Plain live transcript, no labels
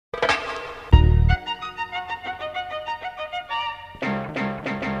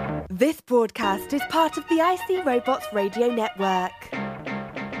This broadcast is part of the IC Robots Radio Network.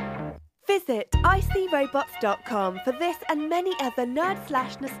 Visit icrobots.com for this and many other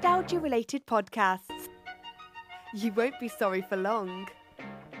nerd/nostalgia-related podcasts. You won't be sorry for long.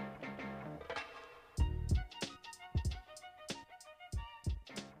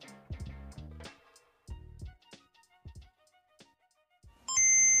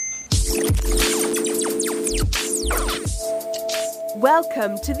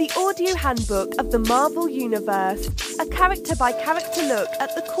 Welcome to the audio handbook of the Marvel Universe, a character-by-character look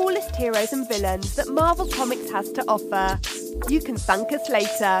at the coolest heroes and villains that Marvel Comics has to offer. You can thank us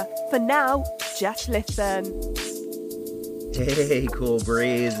later. For now, just listen. Hey, Cool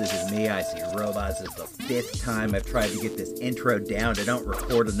Breeze, this is me, I See Robots. This is the fifth time I've tried to get this intro down. I don't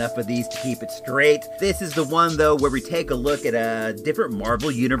record enough of these to keep it straight. This is the one, though, where we take a look at different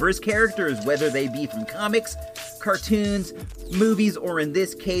Marvel Universe characters, whether they be from comics, cartoons, movies, or in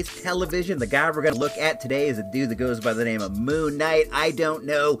this case, television. The guy we're going to look at today is a dude that goes by the name of Moon Knight. I don't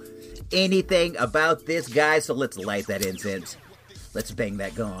know anything about this guy, so let's light that incense. Let's bang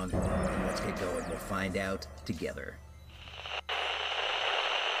that gong, and let's get going. We'll find out together.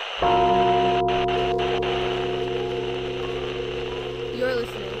 You're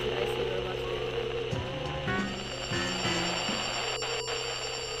listening to IC Robots Radio.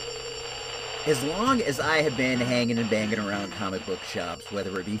 As long as I have been hanging and banging around comic book shops,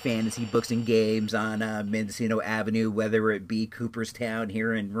 whether it be fantasy books and games on Mendocino Avenue, whether it be Cooperstown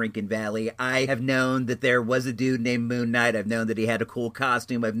here in Rincon Valley, I have known that there was a dude named Moon Knight. I've known that he had a cool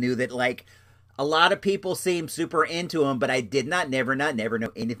costume. I've knew that, a lot of people seem super into him, but I did never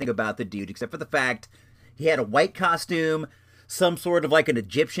know anything about the dude, except for the fact he had a white costume, some sort of an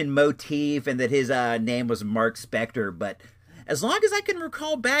Egyptian motif, and that his name was Mark Spector. But as long as I can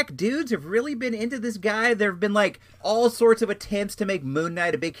recall back, dudes have really been into this guy. There have been all sorts of attempts to make Moon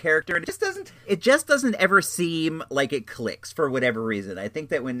Knight a big character, and it just doesn't ever seem like it clicks for whatever reason. I think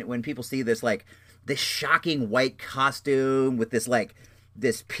that when people see this this shocking white costume with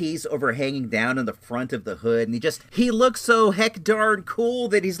this piece overhanging down in the front of the hood, and he looks so heck darn cool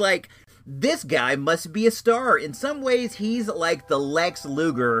that he's this guy must be a star. In some ways, he's like the Lex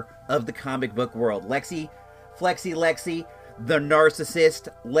Luger of the comic book world. Lexi, the narcissist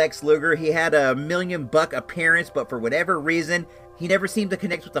Lex Luger. He had a $1 million appearance, but for whatever reason, he never seemed to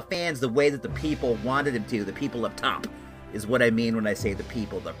connect with the fans the way that the people wanted him to, the people up top. Is what I mean when I say the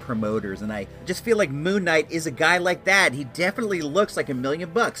people, the promoters, and I just feel like Moon Knight is a guy like that. He definitely looks like $1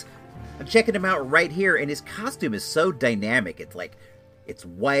 million. I'm checking him out right here, and his costume is so dynamic. It's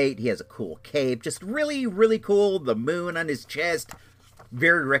white, he has a cool cape, just really, really cool. The moon on his chest,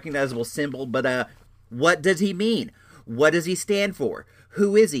 very recognizable symbol, but what does he mean? What does he stand for?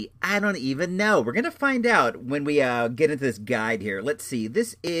 Who is he? I don't even know. We're going to find out when we get into this guide here. Let's see,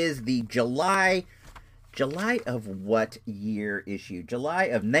 this is the July of what year issue? July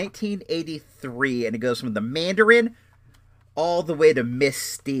of 1983, and it goes from the Mandarin all the way to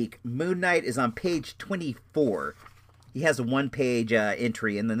Mystique. Moon Knight is on page 24. He has a one-page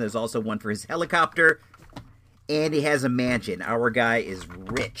entry, and then there's also one for his helicopter, and he has a mansion. Our guy is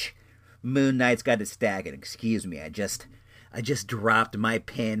rich. Moon Knight's got his stag, and excuse me, I just dropped my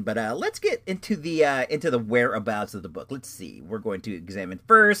pen, but let's get into the whereabouts of the book. Let's see. We're going to examine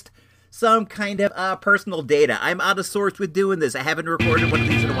first some kind of personal data. I'm out of sorts with doing this. I haven't recorded one of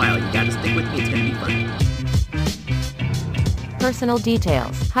these in a while. You gotta stick with me. It's gonna be fun. Personal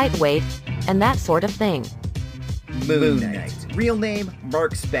details, height, weight, and that sort of thing. Moon Knight. Real name,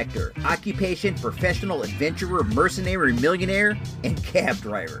 Mark Spector. Occupation, professional adventurer, mercenary, millionaire, and cab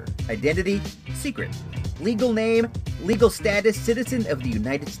driver. Identity, secret. Legal name, legal status, citizen of the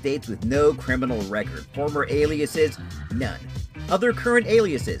United States with no criminal record. Former aliases, none. Other current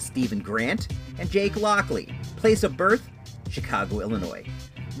aliases, Stephen Grant and Jake Lockley. Place of birth, Chicago, Illinois.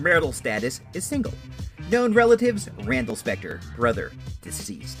 Marital status is single. Known relatives, Randall Spector, brother,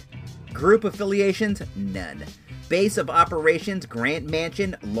 deceased. Group affiliations, none. Base of operations, Grant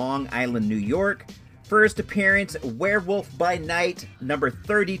Mansion, Long Island, New York. First appearance, Werewolf by Night, number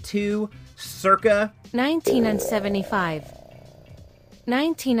 32, circa 1975.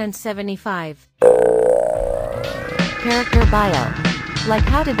 Character bio.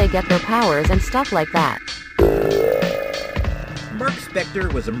 How did they get their powers and stuff like that? Mark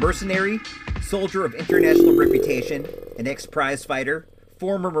Spector was a mercenary, soldier of international reputation, an ex-prize fighter,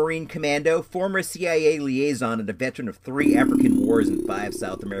 former Marine commando, former CIA liaison, and a veteran of 3 African wars and 5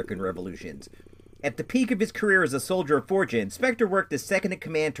 South American revolutions. At the peak of his career as a soldier of fortune, Spector worked as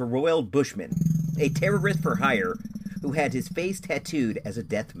second-in-command to Royal Bushman, a terrorist for hire who had his face tattooed as a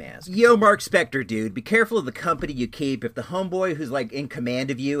death mask. Yo, Mark Spector, dude, be careful of the company you keep. If the homeboy who's, like, in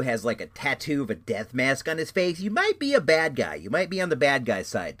command of you has, like, a tattoo of a death mask on his face, you might be a bad guy. You might be on the bad guy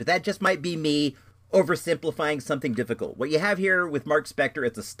side, but that just might be me oversimplifying something difficult. What you have here with Mark Spector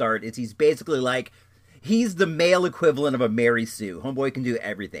at the start is he's basically like, he's the male equivalent of a Mary Sue. Homeboy can do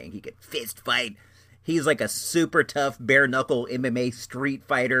everything. He can fist fight. He's like a super tough bare-knuckle MMA street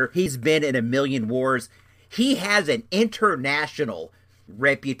fighter. He's been in a million wars. He has an international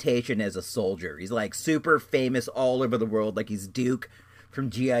reputation as a soldier. He's like super famous all over the world, like he's Duke from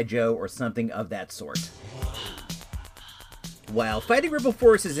G.I. Joe or something of that sort. While fighting rebel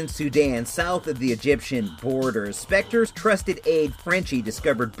forces in Sudan, south of the Egyptian borders, Spector's trusted aide Frenchie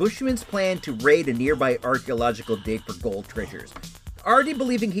discovered Bushman's plan to raid a nearby archaeological dig for gold treasures. Already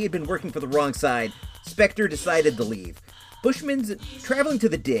believing he had been working for the wrong side, Spector decided to leave. Bushman's traveling to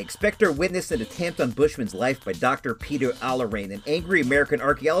the dig. Spector witnessed an attempt on Bushman's life by Dr. Peter Allerain, an angry American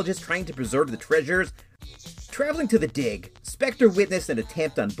archaeologist trying to preserve the treasures. Traveling to the dig, Spector witnessed an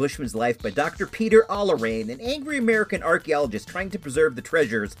attempt on Bushman's life by Dr. Peter Allerain, an angry American archaeologist trying to preserve the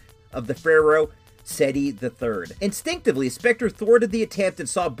treasures of the pharaoh Seti III. Instinctively, Spector thwarted the attempt and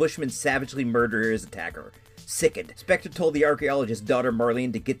saw Bushman savagely murder his attacker. Sickened, Spector told the archaeologist's daughter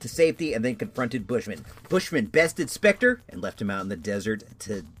Marlene to get to safety and then confronted Bushman. Bushman bested Spector and left him out in the desert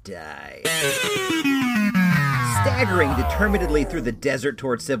to die. Staggering determinedly through the desert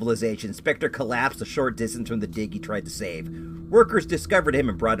towards civilization, Spector collapsed a short distance from the dig he tried to save. Workers discovered him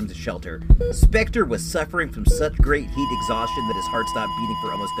and brought him to shelter. Spector was suffering from such great heat exhaustion that his heart stopped beating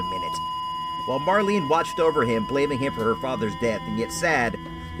for almost a minute. While Marlene watched over him, blaming him for her father's death, and yet sad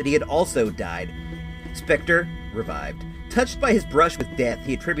that he had also died, Spector revived. Touched by his brush with death,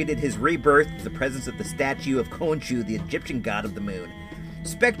 he attributed his rebirth to the presence of the statue of Khonshu, the Egyptian god of the moon.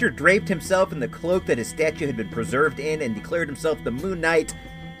 Spector draped himself in the cloak that his statue had been preserved in and declared himself the Moon Knight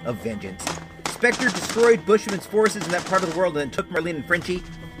of Vengeance. Spector destroyed Bushman's forces in that part of the world and then took Marlene and Frenchie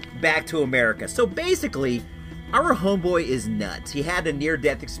back to America. So basically, our homeboy is nuts. He had a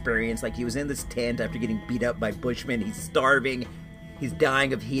near-death experience, like he was in this tent after getting beat up by Bushman. He's starving. He's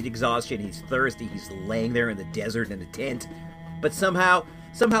dying of heat exhaustion. He's thirsty. He's laying there in the desert in a tent. But somehow,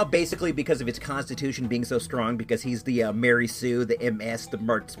 basically because of his constitution being so strong, because he's the Mary Sue, the MS, the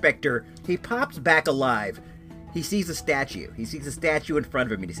Mark Spector, he pops back alive. He sees a statue. He sees a statue in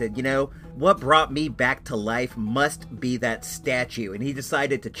front of him, and he said, you know, what brought me back to life must be that statue. And he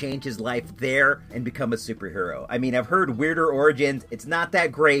decided to change his life there and become a superhero. I mean, I've heard weirder origins. It's not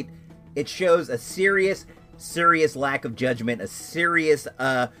that great. It shows a serious lack of judgment, a serious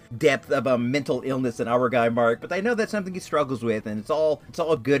depth of a mental illness in our guy Mark. But I know that's something he struggles with, and it's all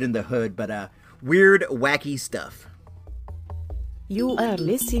good in the hood, but weird, wacky stuff. You are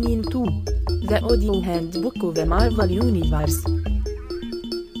listening to the audio handbook of the Marvel Universe.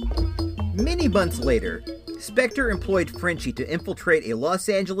 Many months later, Spector employed Frenchie to infiltrate a Los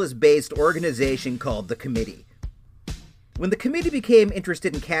Angeles-based organization called the Committee. When the Committee became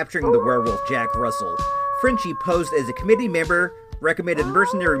interested in capturing the werewolf Jack Russell, Frenchie posed as a committee member, recommended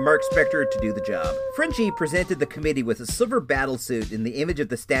mercenary Mark Spector to do the job. Frenchie presented the committee with a silver battlesuit in the image of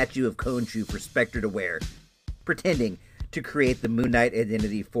the statue of Khonshu for Spector to wear, pretending to create the Moon Knight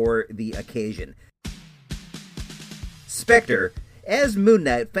identity for the occasion. Spector, as Moon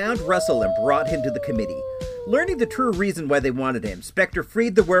Knight, found Russell and brought him to the committee. Learning the true reason why they wanted him, Spector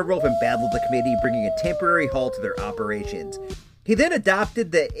freed the werewolf and battled the committee, bringing a temporary halt to their operations. He then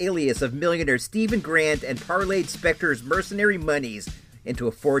adopted the alias of millionaire Stephen Grant and parlayed Spector's mercenary monies into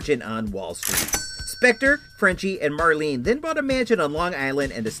a fortune on Wall Street. Spector, Frenchie, and Marlene then bought a mansion on Long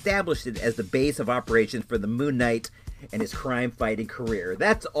Island and established it as the base of operations for the Moon Knight and his crime-fighting career.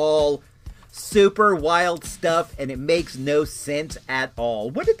 That's all super wild stuff, and it makes no sense at all.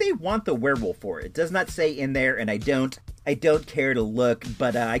 What did they want the werewolf for? It does not say in there, and I don't care to look,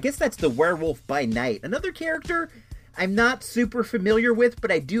 but I guess that's the Werewolf by Night. Another character I'm not super familiar with, but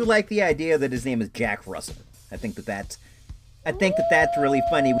I do like the idea that his name is Jack Russell. I think that's really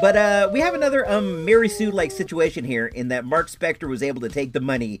funny. But we have another Mary Sue-like situation here in that Mark Spector was able to take the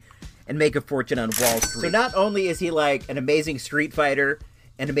money and make a fortune on Wall Street. So not only is he like an amazing street fighter,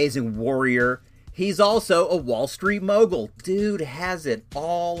 an amazing warrior, he's also a Wall Street mogul. Dude has it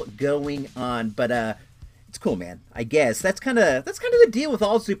all going on. But it's cool, man. I guess that's kind of the deal with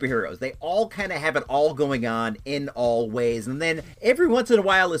all superheroes. They all kind of have it all going on in all ways. And then every once in a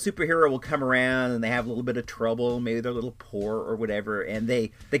while, a superhero will come around and they have a little bit of trouble. Maybe they're a little poor or whatever, and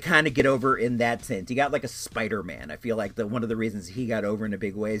they kind of get over in that sense. You got like a Spider-Man. I feel like one of the reasons he got over in a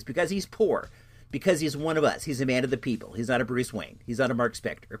big way is because he's poor. because he's one of us. He's a man of the people. He's not a Bruce Wayne. He's not a Mark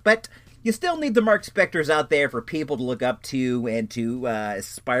Spector. But you still need the Mark Spectors out there for people to look up to and to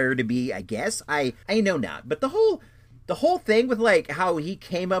aspire to be, I guess. I know not. But the whole thing with, like, how he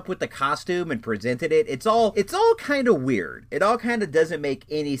came up with the costume and presented it, it's all kind of weird. It all kind of doesn't make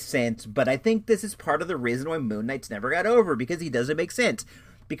any sense, but I think this is part of the reason why Moon Knight's never got over, because he doesn't make sense.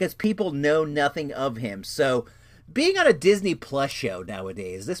 Because people know nothing of him. So, being on a Disney Plus show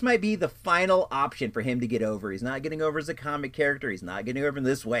nowadays, this might be the final option for him to get over. He's not getting over as a comic character. He's not getting over in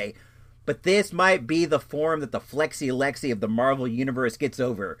this way. But this might be the form that the Flexi Lexi of the Marvel Universe gets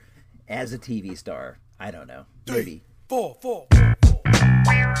over as a TV star. I don't know. Maybe. 4, 4.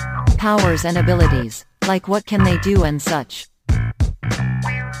 Powers and abilities, like what can they do and such.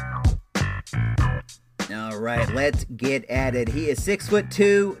 All right, let's get at it. He is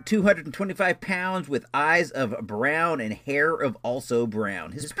 6'2", 225 pounds, with eyes of brown and hair of also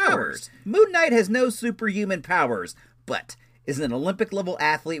brown. His powers. Moon Knight has no superhuman powers, but is an Olympic-level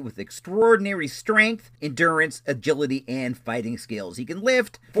athlete with extraordinary strength, endurance, agility, and fighting skills. He can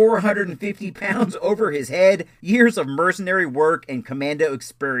lift 450 pounds over his head. Years of mercenary work and commando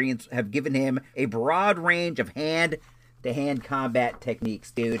experience have given him a broad range of hand-to-hand combat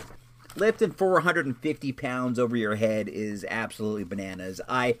techniques, dude. Lifting 450 pounds over your head is absolutely bananas.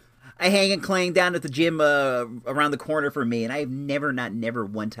 I hang and clang down at the gym around the corner from me, and I've never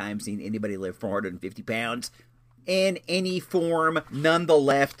one time seen anybody lift 450 pounds in any form,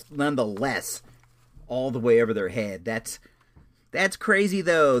 nonetheless, all the way over their head. That's crazy,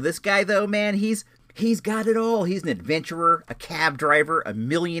 though. This guy, though, man, he's got it all. He's an adventurer, a cab driver, a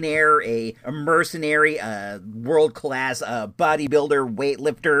millionaire, a mercenary, a world-class bodybuilder,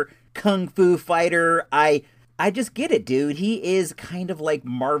 weightlifter, kung fu fighter. I just get it, dude. He is kind of like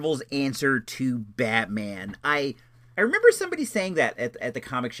Marvel's answer to Batman. I remember somebody saying that at the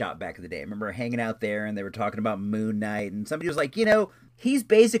comic shop back in the day. I remember hanging out there and they were talking about Moon Knight, and somebody was like, he's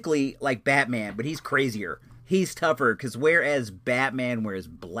basically like Batman, but he's crazier. He's tougher, because whereas Batman wears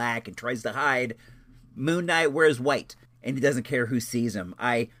black and tries to hide, Moon Knight wears white, and he doesn't care who sees him.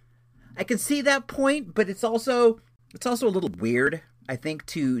 I can see that point, but it's also a little weird, I think,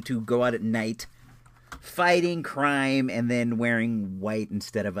 to go out at night fighting crime and then wearing white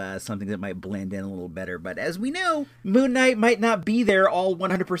instead of something that might blend in a little better. But as we know, Moon Knight might not be there all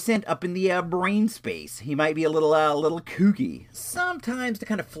 100% up in the brain space. He might be a little kooky. Sometimes to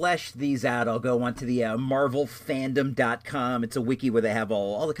kind of flesh these out, I'll go onto the marvelfandom.com. It's a wiki where they have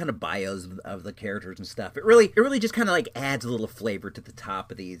all the kind of bios of the characters and stuff. It really just kind of like adds a little flavor to the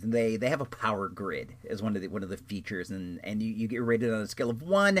top of these. And they have a power grid as one of the features, and you get rated on a scale of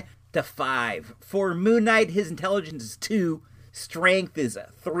 1 to 5. For Moon Knight, his intelligence is 2, strength is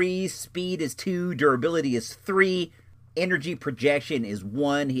 3, speed is 2, durability is 3, energy projection is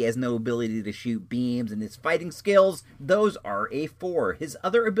 1. He has no ability to shoot beams, and his fighting skills, those are a 4. His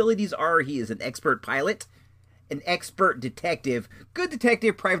other abilities are he is an expert pilot, an expert detective, good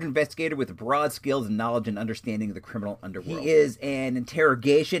detective, private investigator with broad skills and knowledge and understanding of the criminal underworld. He is an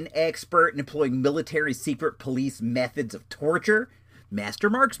interrogation expert in employing military secret police methods of torture, master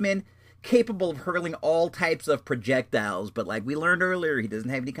marksman, capable of hurling all types of projectiles, but like we learned earlier, he doesn't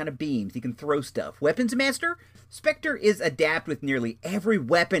have any kind of beams. He can throw stuff. Weapons master, Spectre is adept with nearly every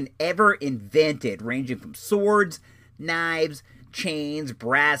weapon ever invented, ranging from swords, knives, chains,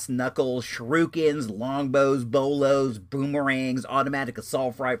 brass knuckles, shurikens, longbows, bolos, boomerangs, automatic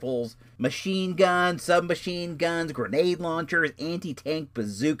assault rifles, machine guns, submachine guns, grenade launchers, anti-tank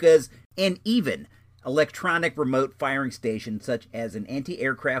bazookas, and even electronic remote firing stations such as an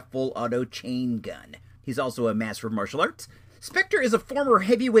anti-aircraft full-auto chain gun. He's also a master of martial arts. Spectre is a former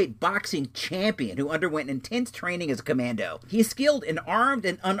heavyweight boxing champion who underwent intense training as a commando. He is skilled in armed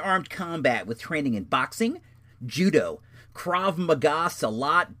and unarmed combat with training in boxing, judo, Krav Maga,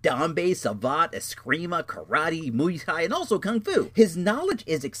 Salat, Dambe, Savat, Eskrima, Karate, Muay Thai, and also Kung Fu. His knowledge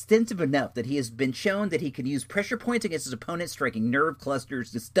is extensive enough that he has been shown that he can use pressure points against his opponent, striking nerve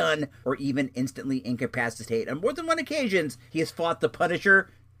clusters to stun or even instantly incapacitate. On more than one occasion, he has fought the Punisher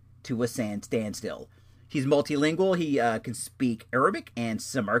to a standstill. He's multilingual. He can speak Arabic and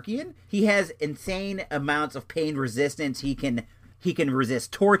Samarkian. He has insane amounts of pain resistance. He can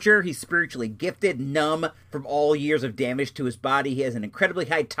resist torture. He's spiritually gifted, numb from all years of damage to his body. He has an incredibly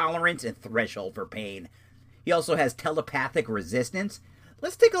high tolerance and threshold for pain. He also has telepathic resistance.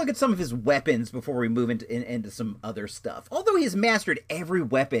 Let's take a look at some of his weapons before we move into some other stuff. Although he has mastered every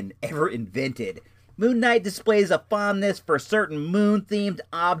weapon ever invented, Moon Knight displays a fondness for certain moon-themed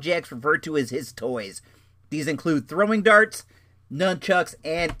objects referred to as his toys. These include throwing darts, nunchucks,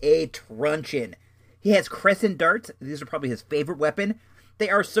 and a truncheon. He has crescent darts. These are probably his favorite weapon. They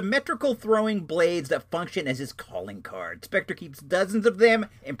are symmetrical throwing blades that function as his calling card. Spectre keeps dozens of them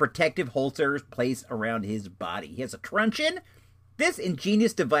in protective holsters placed around his body. He has a truncheon. This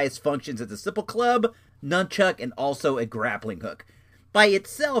ingenious device functions as a simple club, nunchuck, and also a grappling hook. By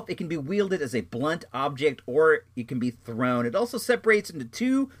itself, it can be wielded as a blunt object, or it can be thrown. It also separates into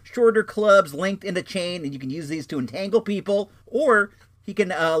two shorter clubs linked in a chain, and you can use these to entangle people, or he can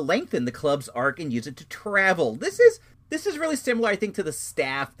lengthen the club's arc and use it to travel. This is really similar, I think, to the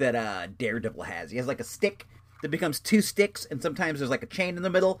staff that Daredevil has. He has like a stick that becomes two sticks, and sometimes there's like a chain in the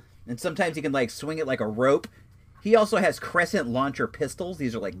middle, and sometimes he can like swing it like a rope. He also has crescent launcher pistols.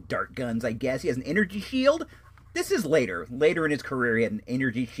 These are like dart guns, I guess. He has an energy shield. This is later. Later in his career, he had an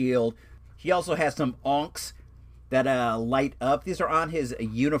energy shield. He also has some onks that light up. These are on his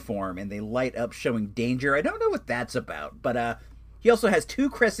uniform, and they light up, showing danger. I don't know what that's about, but he also has two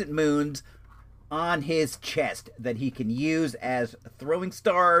crescent moons on his chest that he can use as throwing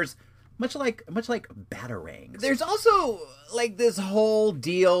stars, much like batarangs. There's also like this whole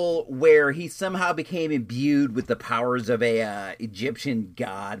deal where he somehow became imbued with the powers of a Egyptian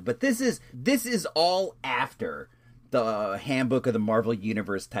god, but this is all after the Handbook of the Marvel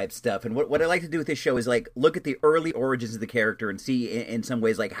Universe type stuff. And what I like to do with this show is like look at the early origins of the character and see in some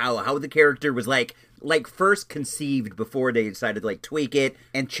ways like how the character was like first conceived before they decided to like tweak it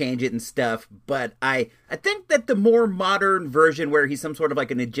and change it and stuff. But I think that the more modern version where he's some sort of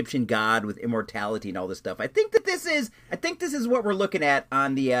like an Egyptian god with immortality and all this stuff, I think this is what we're looking at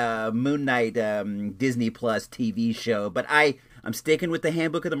on the Moon Knight Disney Plus TV show. But I'm sticking with the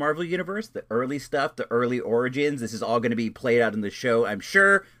Handbook of the Marvel Universe, the early stuff, the early origins. This is all going to be played out in the show, I'm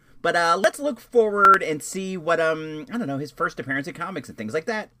sure. But let's look forward and see what, his first appearance in comics and things like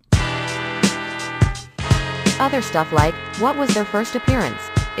that. Other stuff like, what was their first appearance?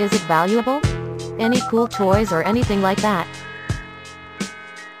 Is it valuable? Any cool toys or anything like that?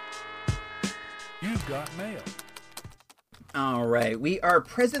 You've got mail. All right, we are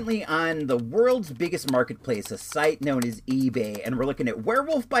presently on the world's biggest marketplace, a site known as eBay, and we're looking at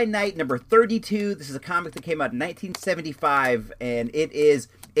Werewolf by Night number 32. This is a comic that came out in 1975, and it's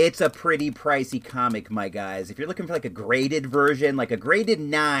a pretty pricey comic, my guys. If you're looking for like a graded version, like a graded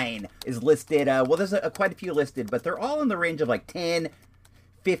 9 is listed. There's quite a few listed, but they're all in the range of like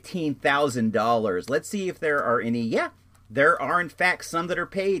 $10,000-$15,000. Let's see if there are any. Yeah. There are, in fact, some that are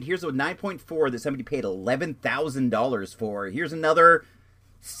paid. Here's a 9.4 that somebody paid $11,000 for. Here's another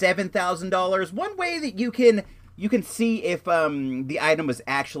 $7,000. One way that you can see if the item was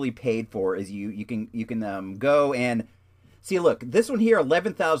actually paid for is you can go and see. Look, this one here,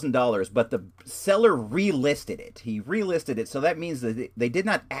 $11,000, but the seller relisted it. He relisted it, so that means that they did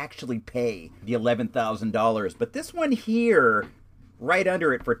not actually pay the $11,000. But this one here, right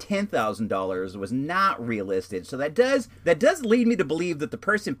under it for $10,000, was not relisted. So that does lead me to believe that the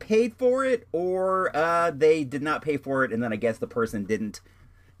person paid for it, or they did not pay for it, and then I guess the person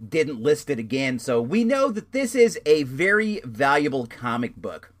didn't list it again. So we know that this is a very valuable comic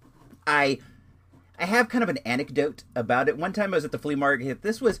book. I have kind of an anecdote about it. One time I was at the flea market.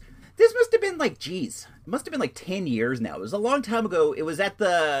 This must have been like, it must have been like 10 years now. It was a long time ago. It was at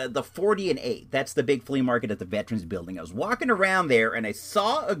the 40 and 8. That's the big flea market at the Veterans Building. I was walking around there, and I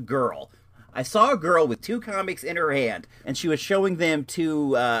saw a girl with two comics in her hand, and she was showing them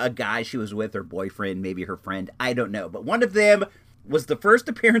to a guy she was with, her boyfriend, maybe her friend, I don't know. But one of them was the first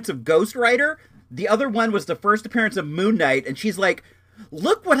appearance of Ghost Rider. The other one was the first appearance of Moon Knight, and she's like,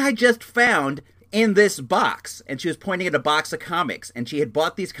 look what I just found in this box. And she was pointing at a box of comics, and she had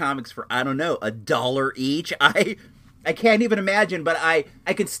bought these comics for, I don't know, $1 each. I can't even imagine, but I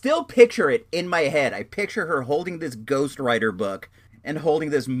can still picture it in my head. I picture her holding this Ghost Rider book and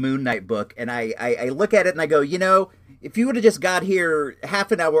holding this Moon Knight book, and I look at it and I go, if you would have just got here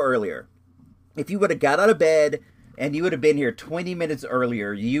half an hour earlier, if you would have got out of bed and you would have been here 20 minutes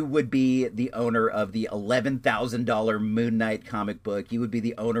earlier, you would be the owner of the $11,000 Moon Knight comic book. You would be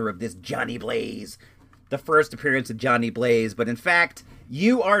the owner of this Johnny Blaze, the first appearance of Johnny Blaze. But in fact,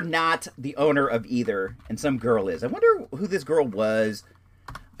 you are not the owner of either, and some girl is. I wonder who this girl was.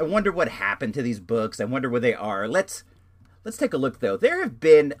 I wonder what happened to these books. I wonder where they are. Let's take a look, though. There have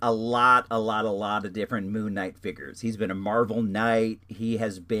been a lot of different Moon Knight figures. He's been a Marvel Knight.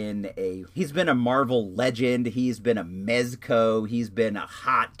 He's been a Marvel Legend. He's been a Mezco. He's been a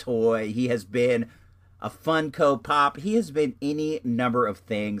Hot Toy. He has been a Funko Pop. He has been any number of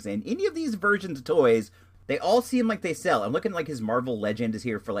things. And any of these versions of toys, they all seem like they sell. I'm looking like his Marvel Legend is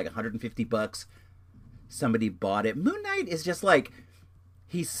here for like $150. Somebody bought it. Moon Knight is just like,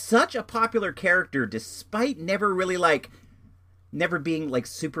 he's such a popular character despite never being like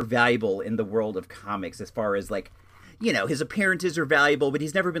super valuable in the world of comics, as far as like, you know, his appearances are valuable, but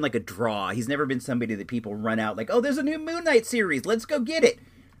he's never been like a draw. He's never been somebody that people run out like, oh, there's a new Moon Knight series, let's go get it.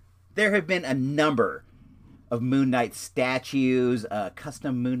 There have been a number of Moon Knight statues,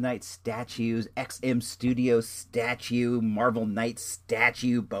 custom Moon Knight statues, XM Studios statue, Marvel Knight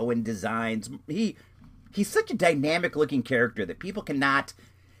statue, Bowen Designs. He's such a dynamic-looking character that people cannot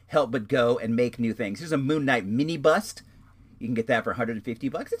help but go and make new things. Here's a Moon Knight mini bust. You can get that for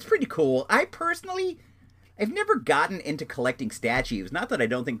 $150. It's pretty cool. I've never gotten into collecting statues. Not that I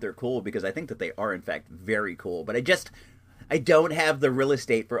don't think they're cool, because I think that they are, in fact, very cool. But I don't have the real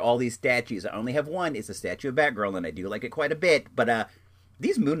estate for all these statues. I only have one. It's a statue of Batgirl, and I do like it quite a bit. But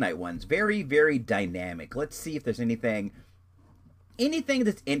these Moon Knight ones, very, very dynamic. Let's see if there's anything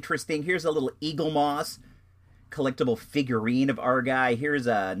that's interesting. Here's a little Eagle Moss collectible figurine of our guy. Here's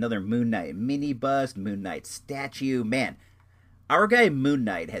another Moon Knight mini bust, Moon Knight statue. Man, our guy Moon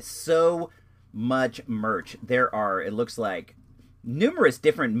Knight has so much merch. There are, it looks like, numerous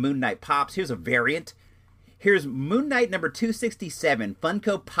different Moon Knight pops. Here's a variant. Here's Moon Knight number 267,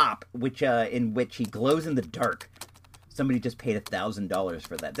 Funko Pop, in which he glows in the dark. Somebody just paid $1,000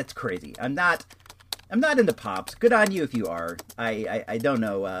 for that. That's crazy. I'm not into pops. Good on you if you are. I don't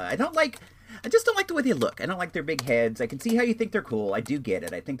know. I just don't like the way they look. I don't like their big heads. I can see how you think they're cool. I do get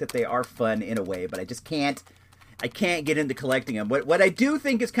it. I think that they are fun in a way, but I just can't. I can't get into collecting them. What I do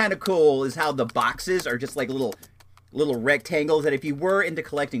think is kind of cool is how the boxes are just like little rectangles, that if you were into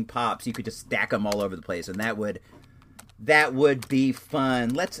collecting pops, you could just stack them all over the place, and that would be fun.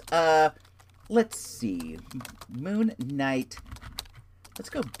 Let's see. Moon Knight. Let's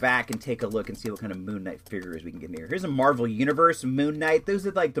go back and take a look and see what kind of Moon Knight figures we can get in here. Here's a Marvel Universe Moon Knight. Those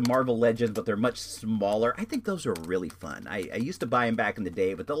are like the Marvel Legends, but they're much smaller. I think those are really fun. I used to buy them back in the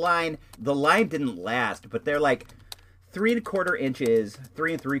day, but the line didn't last. But they're like 3 3/4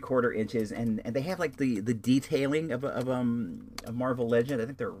 inches, and they have like the detailing of a Marvel Legend. I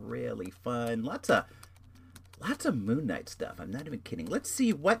think they're really fun. Lots of Moon Knight stuff. I'm not even kidding. Let's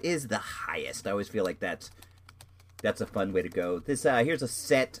see what is the highest. I always feel like that's a fun way to go. This here's a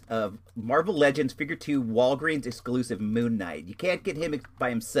set of Marvel Legends Figure 2 Walgreens exclusive Moon Knight. You can't get him by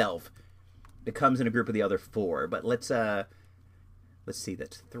himself. It comes in a group of the other 4. But let's see.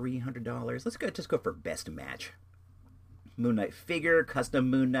 That's $300. Let's just go for best match. Moon Knight figure, custom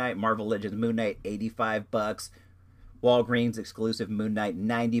Moon Knight, Marvel Legends Moon Knight, $85. Walgreens exclusive Moon Knight,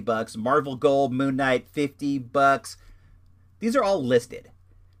 $90. Marvel Gold Moon Knight, $50. These are all listed,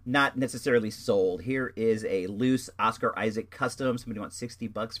 not necessarily sold. Here is a loose Oscar Isaac custom. Somebody wants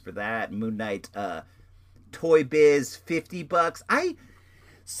 $60 for that. Moon Knight Toy Biz, $50.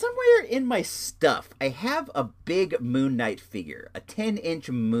 Somewhere in my stuff, I have a big Moon Knight figure, a 10-inch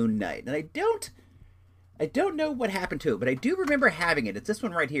Moon Knight, and I don't know what happened to it, but I do remember having it. It's this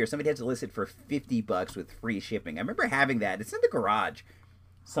one right here. Somebody had to list it for $50 with free shipping. I remember having that. It's in the garage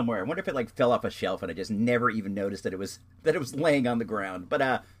somewhere. I wonder if it like fell off a shelf and I just never even noticed that it was laying on the ground.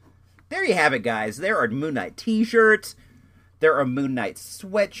 But there you have it, guys. There are Moon Knight t-shirts. There are Moon Knight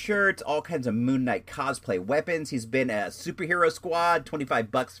sweatshirts, all kinds of Moon Knight cosplay weapons. He's been a superhero squad,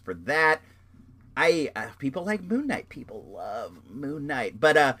 $25 for that. People like Moon Knight. People love Moon Knight.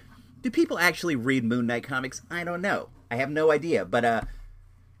 But do people actually read Moon Knight comics? I don't know. I have no idea. But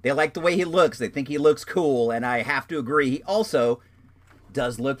they like the way he looks. They think he looks cool, and I have to agree. He also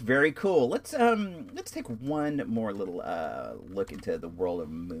does look very cool. Let's take one more little look into the world of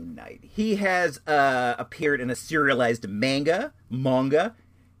Moon Knight. He has appeared in a serialized manga.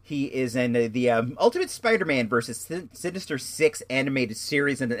 He is in the Ultimate Spider-Man versus Sinister Six animated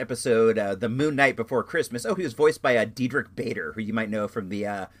series in an episode, The Moon Knight Before Christmas. Oh, he was voiced by Diedrich Bader, who you might know from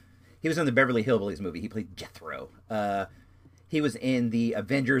the he was in the Beverly Hillbillies movie. He played Jethro. He was in the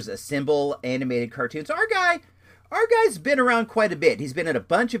Avengers Assemble animated cartoons. So our guy's been around quite a bit. He's been in a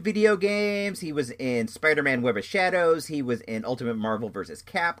bunch of video games. He was in Spider-Man Web of Shadows. He was in Ultimate Marvel vs.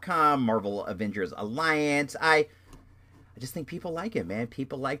 Capcom, Marvel Avengers Alliance. I just think people like him, man.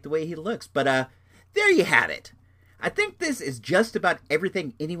 People like the way he looks. But there you have it. I think this is just about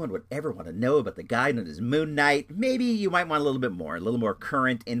everything anyone would ever want to know about the guy known as Moon Knight. Maybe you might want a little more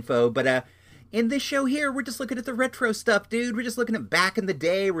current info. But in this show here, we're just looking at the retro stuff, dude. We're just looking at back in the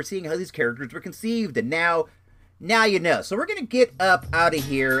day. We're seeing how these characters were conceived, and now you know. So we're going to get up out of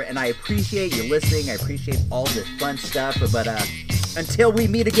here, and I appreciate you listening. I appreciate all this fun stuff. But until we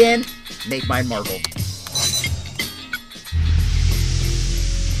meet again, make mine Marvel.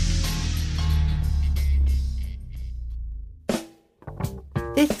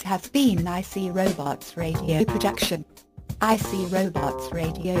 This has been IC Robots Radio production. IC Robots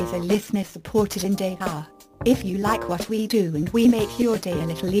Radio is a listener-supported endeavor. If you like what we do and we make your day a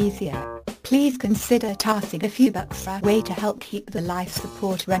little easier, please consider tossing a few bucks our way to help keep the life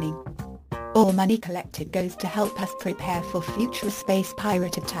support running. All money collected goes to help us prepare for future space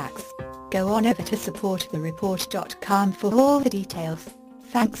pirate attacks. Go on over to supportthereport.com for all the details.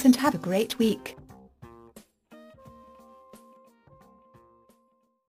 Thanks and have a great week.